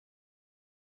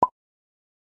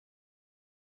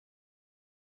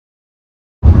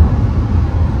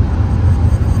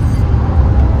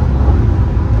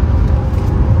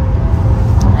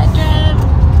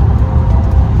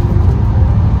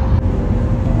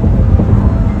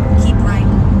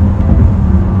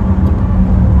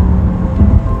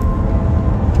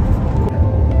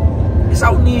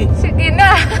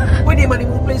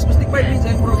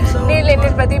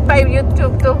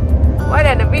YouTube to.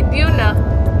 Wala na, video na.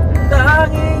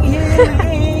 Tanging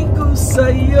hiling ko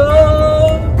sa'yo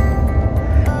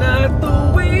na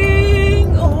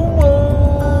tuwing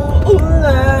umuulan,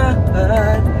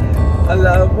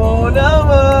 alam mo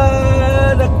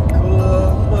naman ako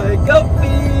may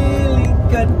kapiling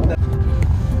ka na.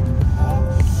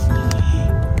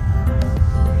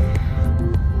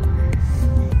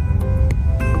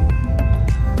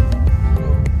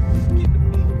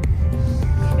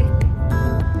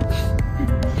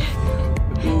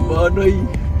 Manay.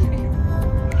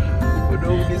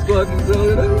 Panawagis ko aking sa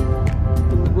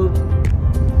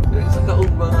sa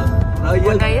kaong mga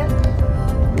rayag. Rayag?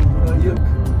 Rayag.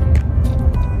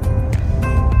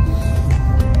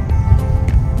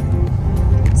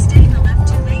 Stay in the left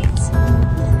 2 lanes.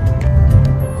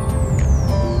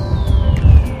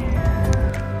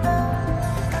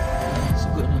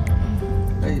 Suka na.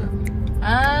 Ay.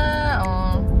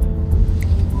 Oo.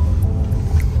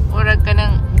 Murag ka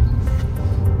ng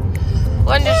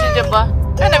ano siya ba?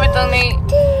 Ano bitang na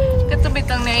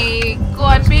katubitang na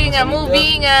kuan pi nga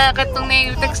movie nga katong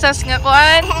na Texas nga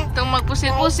kuan itong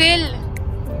magpusil-pusil.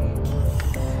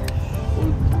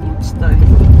 Old style.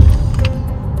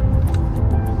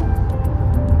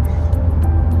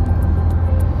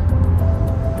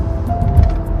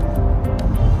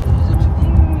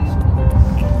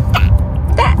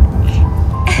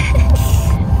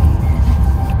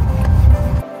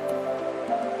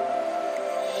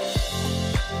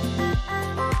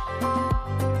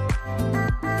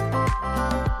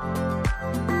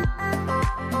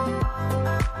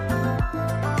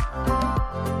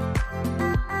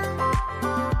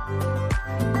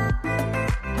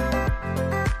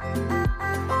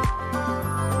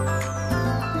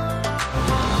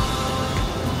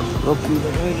 Okay na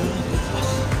kayo.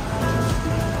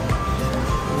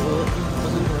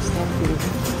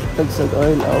 Tagsag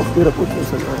oil. Pira po ito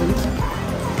sa oil.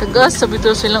 Tagas, sabi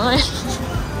to silang ay.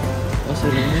 Asa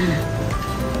lang yun.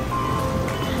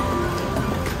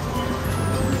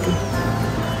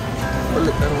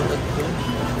 Ulit na ulit ko.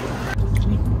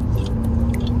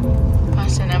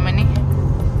 Asa naman eh.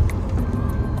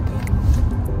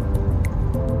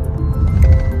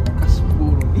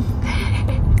 Kasburi.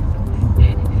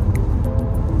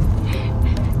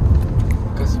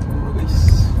 Kasburi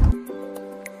guys.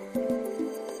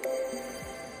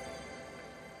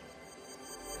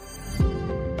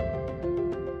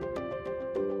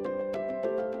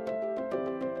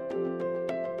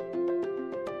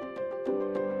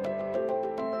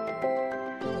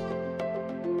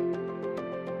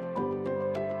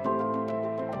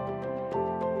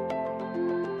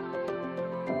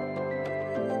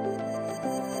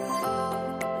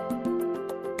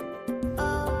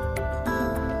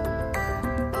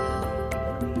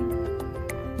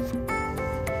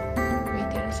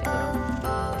 Pwede na siguro.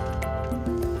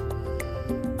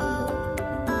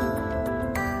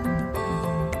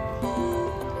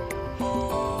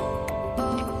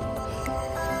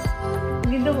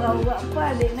 Ginuwawa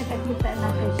pa, di nakakita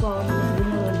na kay Paul.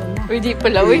 Ginuwala na. Uy, di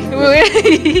pala, uy.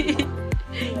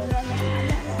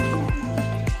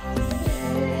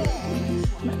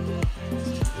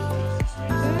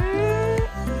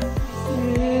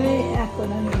 Ako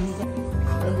na naman.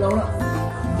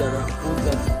 Darah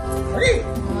putar. Ay,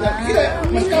 kira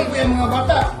mas kapo yung mga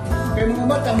bata. Kaya mga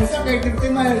bata, masa kaya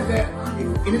kritima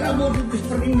inilabo dito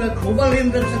sa Perninglat,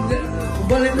 mubalhin na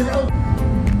sa out.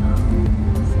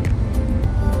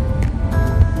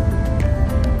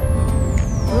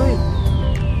 Uy.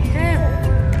 Crap.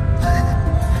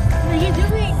 What are you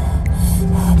doing?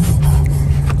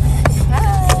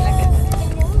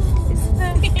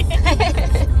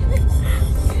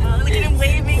 Look at him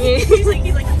waving. He's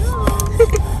like, oh.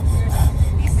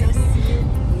 He's so sweet.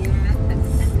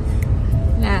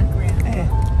 Na.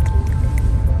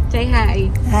 Say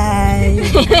hi. Hi.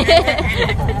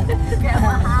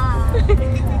 Grandma, hi.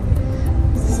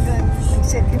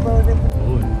 Check about it.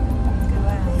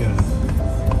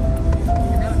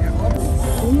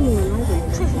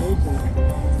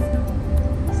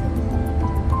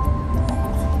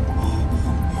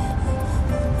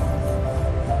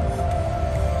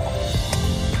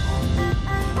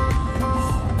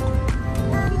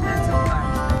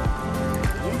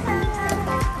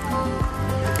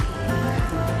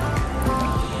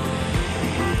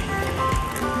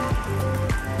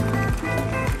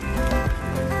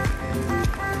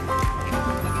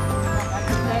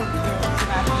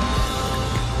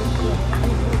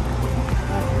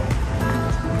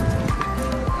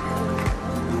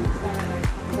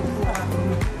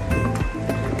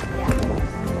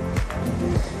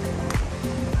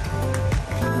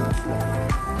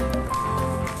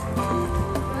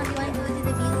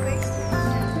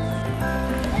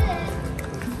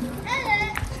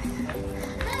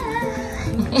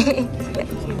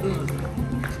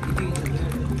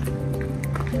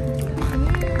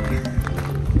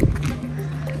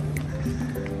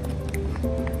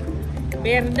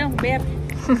 Bear dong, bear.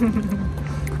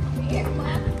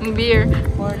 Beer.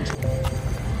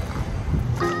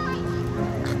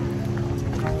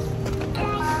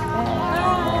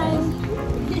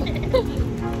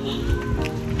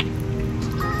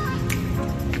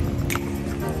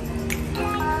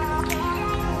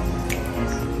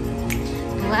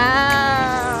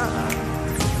 Wow.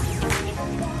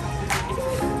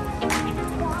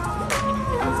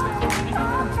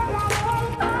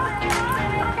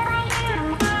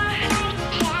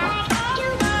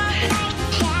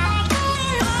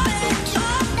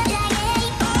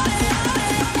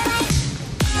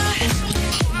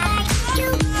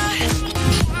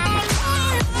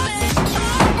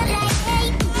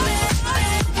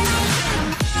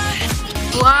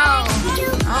 Wow.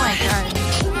 Oh my god.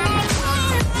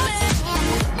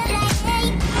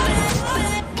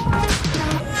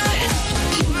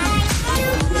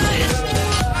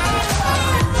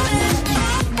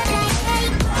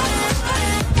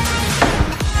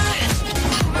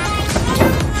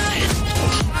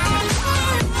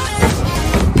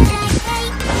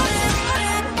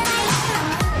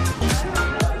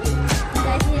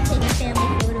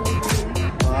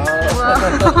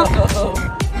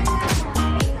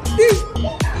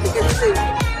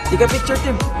 Take a picture,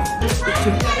 Tim.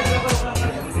 Picture.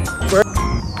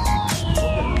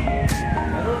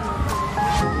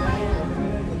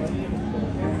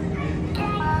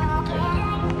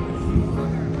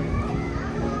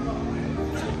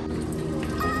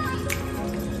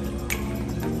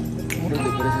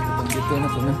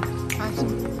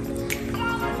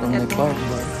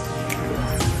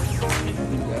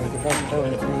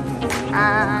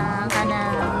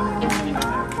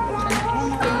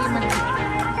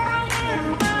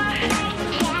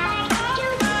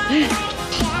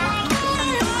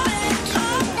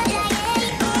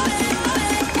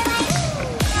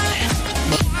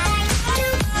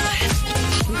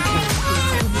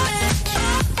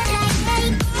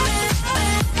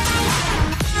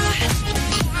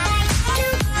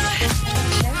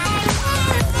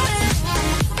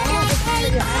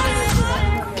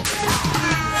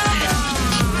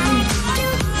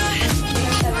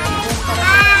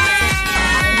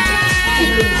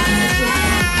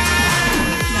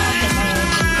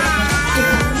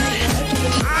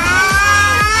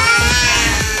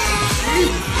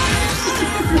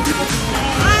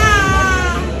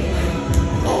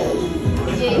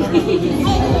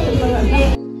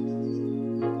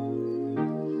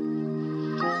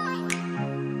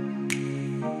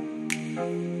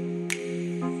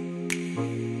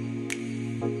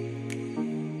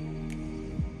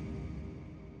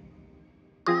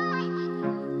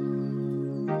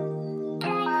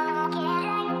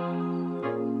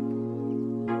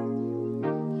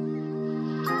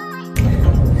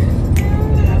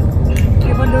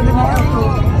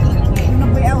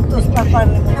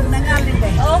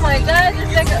 Oh my god,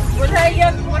 it's like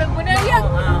bunayag, murag bunayag.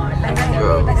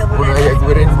 Bunayag,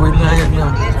 we're in bunayag na.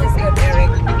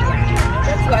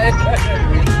 That's why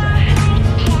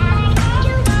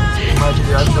Imagine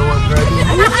the underwater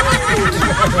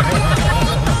dragon.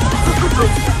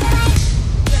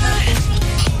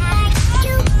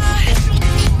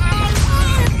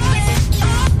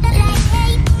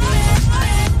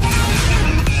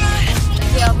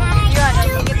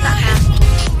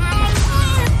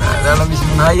 Dalam mismo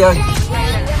bunayag.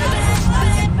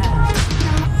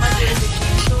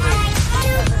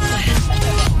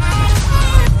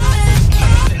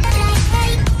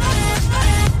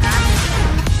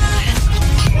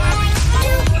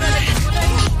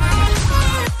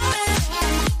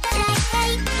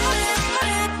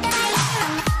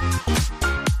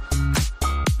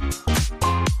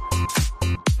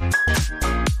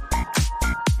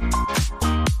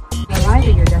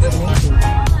 Arriving your destination.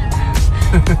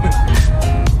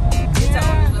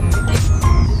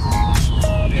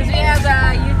 because we have a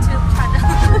YouTube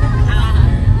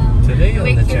channel. Today on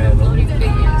the Making channel, uploading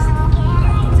videos.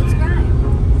 Subscribe.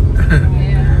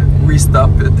 Yeah. we stop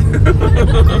it.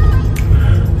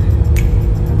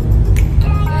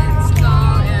 It's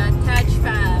called Touch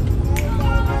Fab.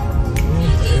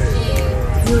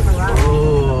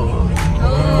 Oh,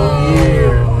 Oh,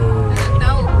 yeah.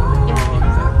 no.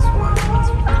 That's why.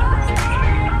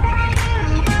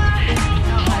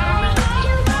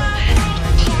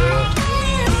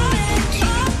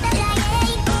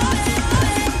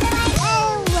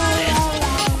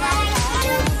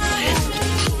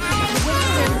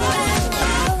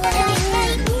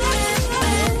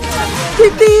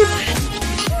 Tip tip.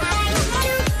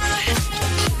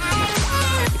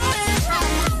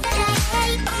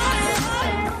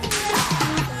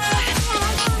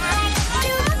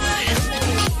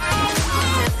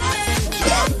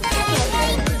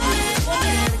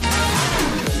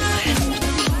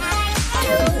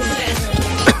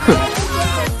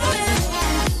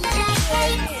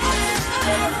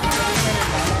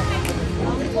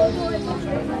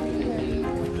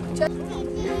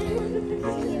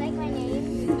 like my name?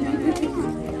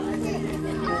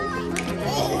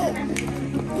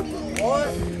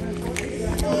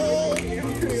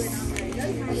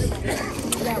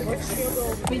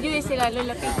 Video sila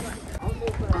lulaki.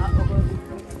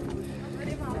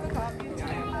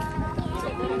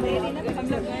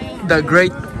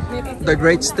 The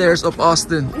great stairs of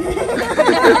Austin.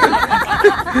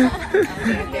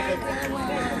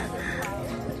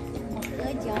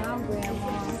 Good job,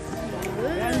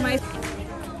 Grandma.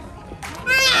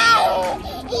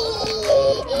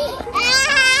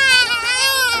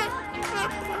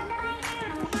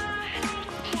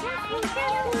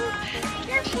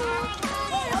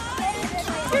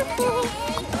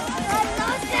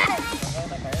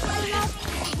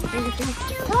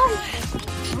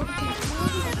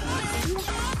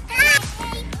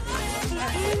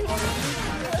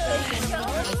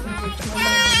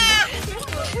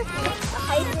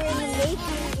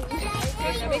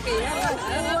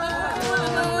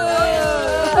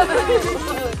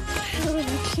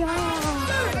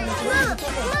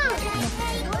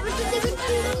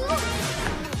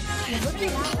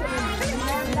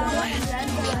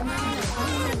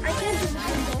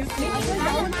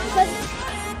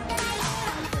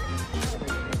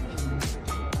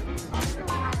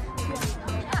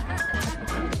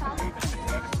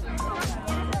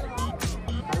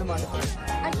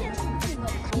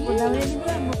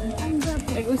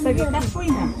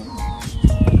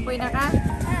 Uy na ka?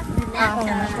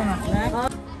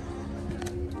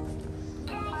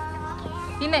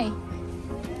 Hinay.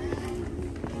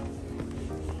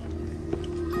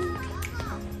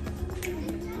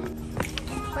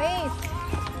 Wait.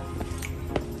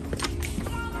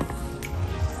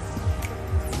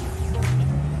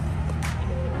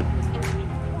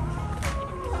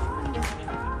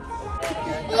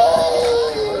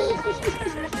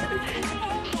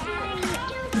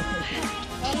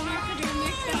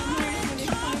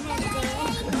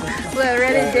 We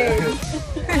already did.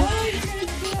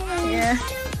 Yeah.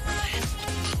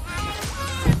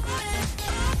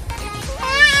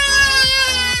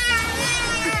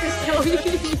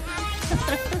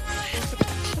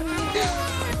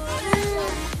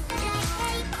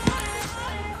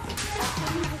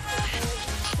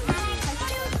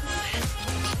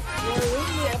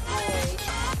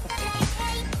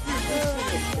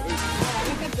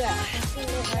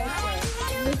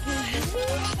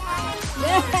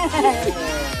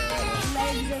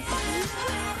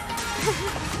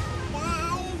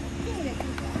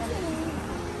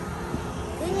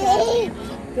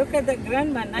 Look at the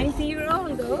grandma,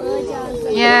 90-year-old.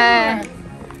 Oh. Yeah.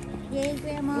 Yay,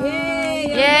 Grandma. Yay!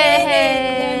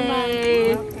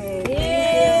 Yay! Okay.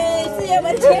 Yay! See you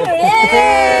at dinner. Yay!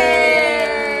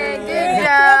 Good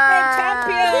job!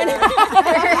 Champion!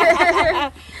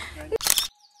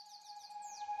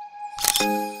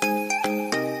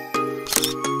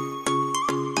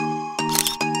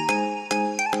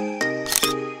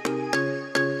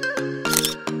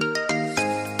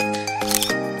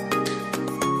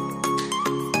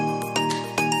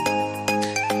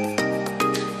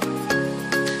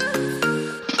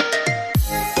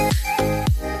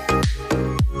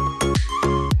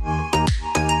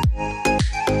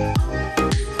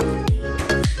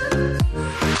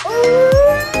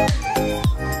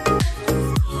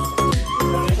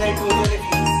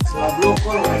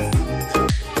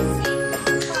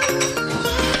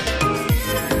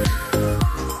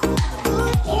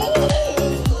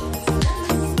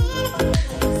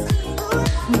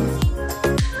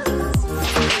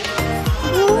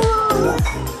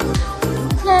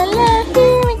 La la,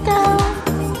 here we go.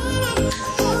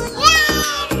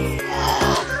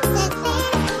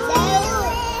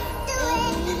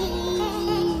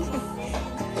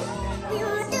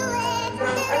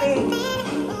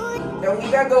 Yang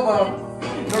igagawa,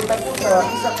 yung taputa,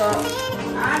 isa ka.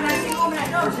 Nasingong na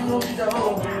doon. Nasingong kita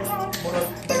mo.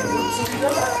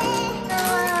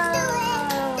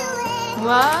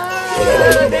 Wow!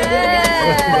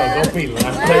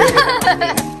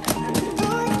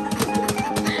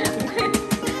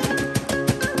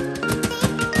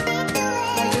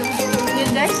 You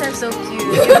guys are so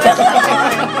cute.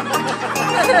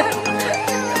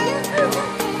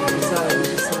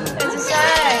 It's a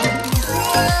sign.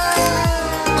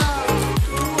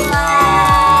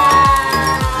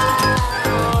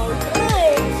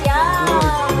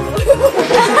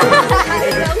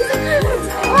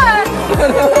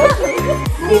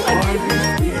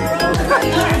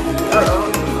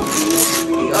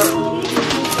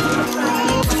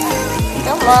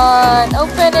 Come on,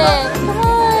 open it. Come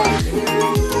on.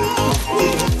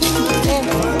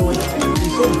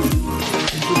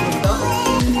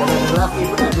 Laki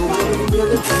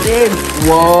Tim!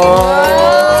 Wow!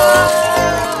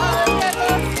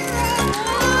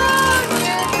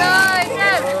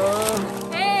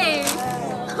 Hey!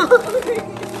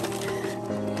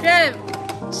 Trev!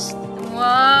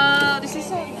 Wow! This is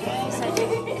so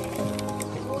exciting.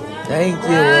 Thank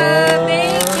you! Wow,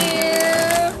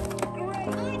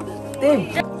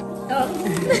 thank you! Tim!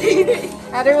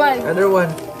 Other one. Another one.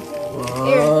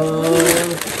 Wow!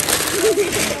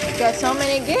 Got so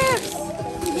many gifts.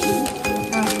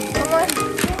 Come on.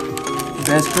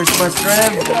 Best Christmas,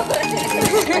 Trev!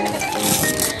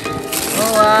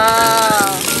 Oh,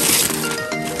 wow.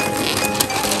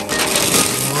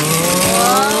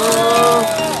 Wow!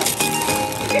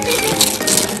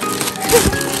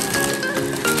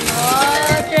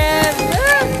 Oh, Trev.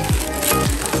 Look.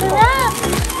 Sarap.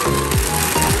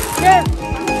 Trev.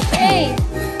 Hey.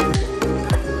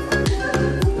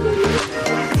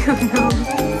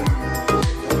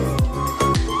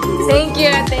 Thank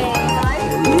you, Ate.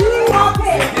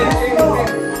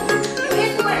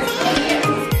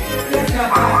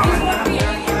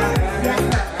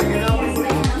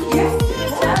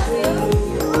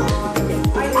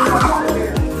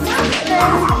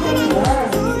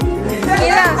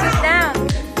 Mila, sit down.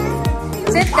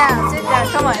 Sit down, sit down.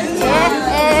 Come on.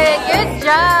 Hey, good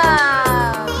job.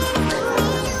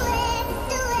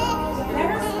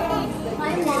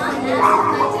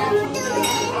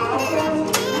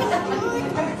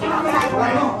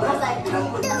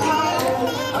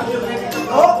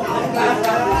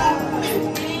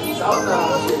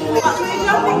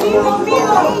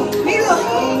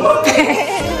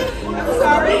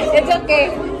 It's okay.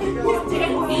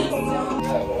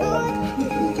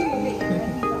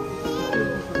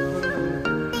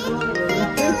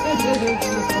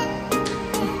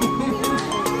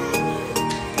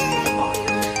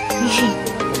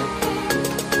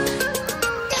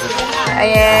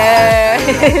 Yeah.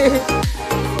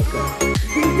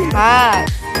 Ah.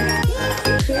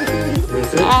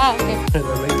 Ah, okay.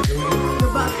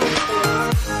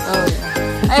 Oh,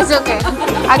 yeah. It's okay.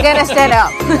 I'm gonna stand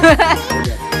up.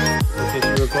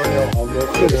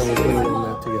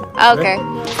 Okay.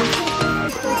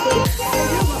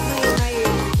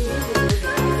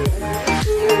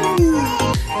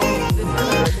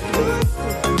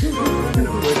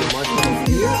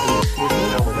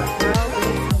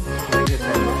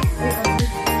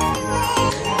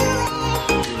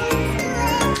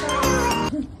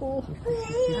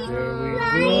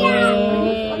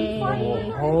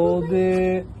 Hold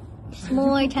it.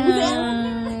 More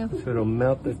time. So it'll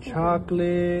melt the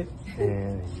chocolate.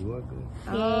 And you are good.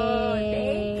 Oh,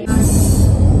 thank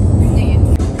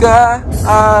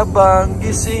Kaabang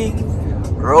gising.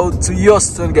 Road to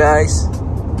Houston, guys.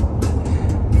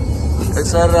 Ang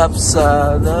sarap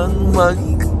sanang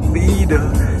magbida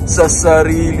sa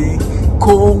sarili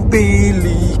kong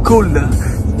pelikula.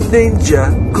 Ninja,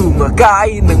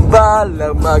 kumakain ng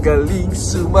bala, magaling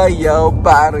sumayaw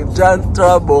parang John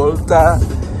Travolta.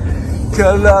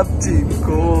 Kalab team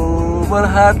ko,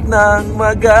 lahat ng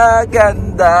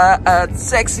magaganda at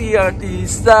sexy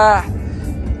artista.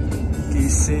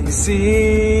 Kissing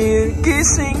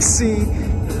scene,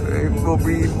 Rainbow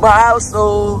Green Miles,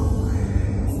 oh,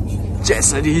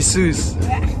 Jessa Jesus.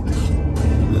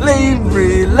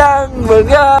 Libre lang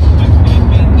mga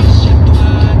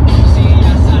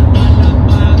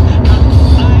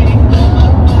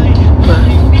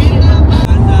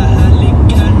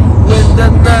when the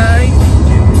night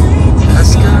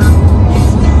has come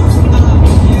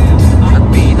at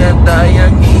pinatay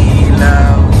ang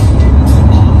ilaw,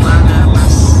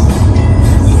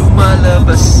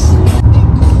 lumalabas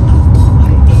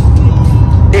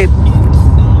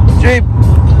Trip.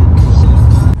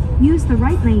 Use the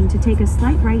right lane to take a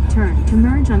slight right turn to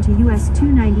merge onto US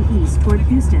 290 East toward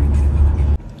Houston.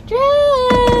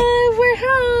 Drive, we're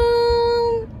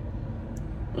home.